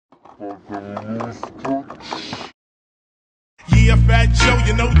Yeah, Fat Joe,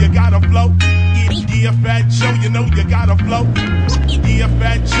 you know you gotta flow. Yeah, Fat Joe, you know you gotta flow. Yeah,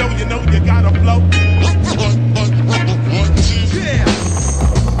 Fat Joe, you know you gotta flow. Yeah,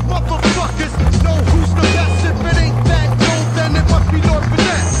 motherfuckers know who's the best. If it ain't Fat Joe, then it must be Lord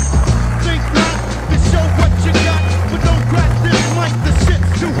Finesse. Think not to show what you got, but don't grab this mic, the shit's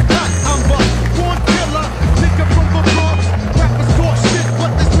too hot. I'm a born killer, nigga from the Bronx. Rappers talk shit, but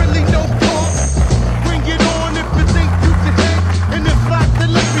there's really no cause. Bring it on if you think you can hang, and if not, then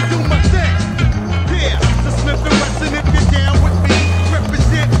let me do my thing. Yeah, the Smith and Wesson, if you're down with me,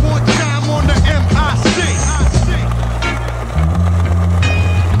 represent one time on the MIC.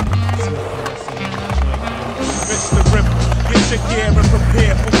 Mr. Ripper, get your gear and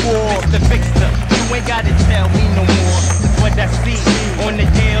prepare for war. Mr. Fixer, you ain't gotta tell me no more. What I see on the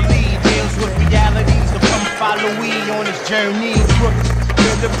daily deals with realities. So come follow me on this journey.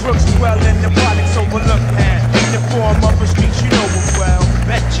 The Brooks dwell in the products overlooked hand. In the form of a street, you know it well.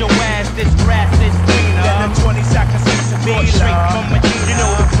 Bet your ass this grass is greener. Then the 20 seconds into me, Straight from Medina. you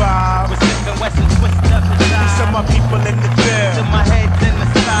know the vibe. With Smith and Wesson twist up the side. Some of my people in the field. Till my head's in the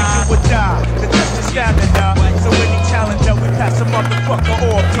side. You would die, the test is stamina. So any challenger, we pass a motherfucker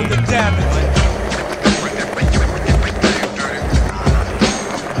off to the damage.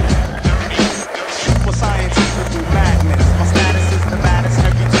 Super scientific madness. My status is the maddest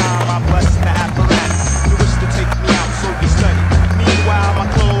every time I bust the apparatus. You wish to take me out, so you study. Meanwhile, my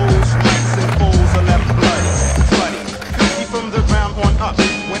clothes, mics, and foes are left bloody. 50 from the ground on up.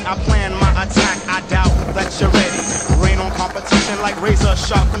 When I plan my attack, I doubt that you're ready. Rain on competition like razor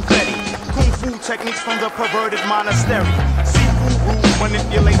sharp confetti. Kung fu techniques from the perverted monastery. Seafood rules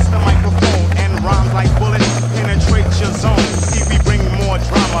manipulates the microphone, and rhymes like bullets penetrate your zone. See, we bring more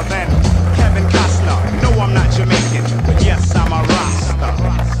drama than Kevin Costner. No, I'm not Jamaican, but yes, I'm a Rasta.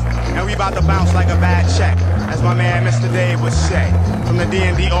 And we about to bounce like a bad check, as my man Mr. Dave would say, from the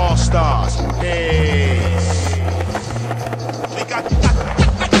D&D All-Stars. Hey. We got the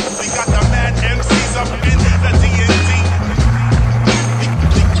mad MCs up in the D&D.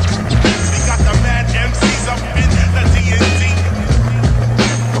 We got the mad MCs up in the D&D.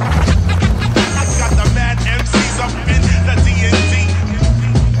 I got the mad MCs up in the D&D.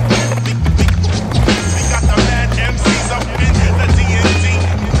 We got the mad MCs up in the D&D.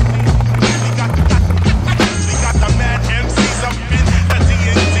 We got the mad MCs up in the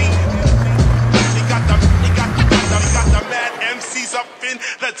D&D. We got the mad MCs up in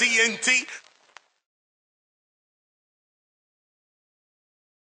the D&D.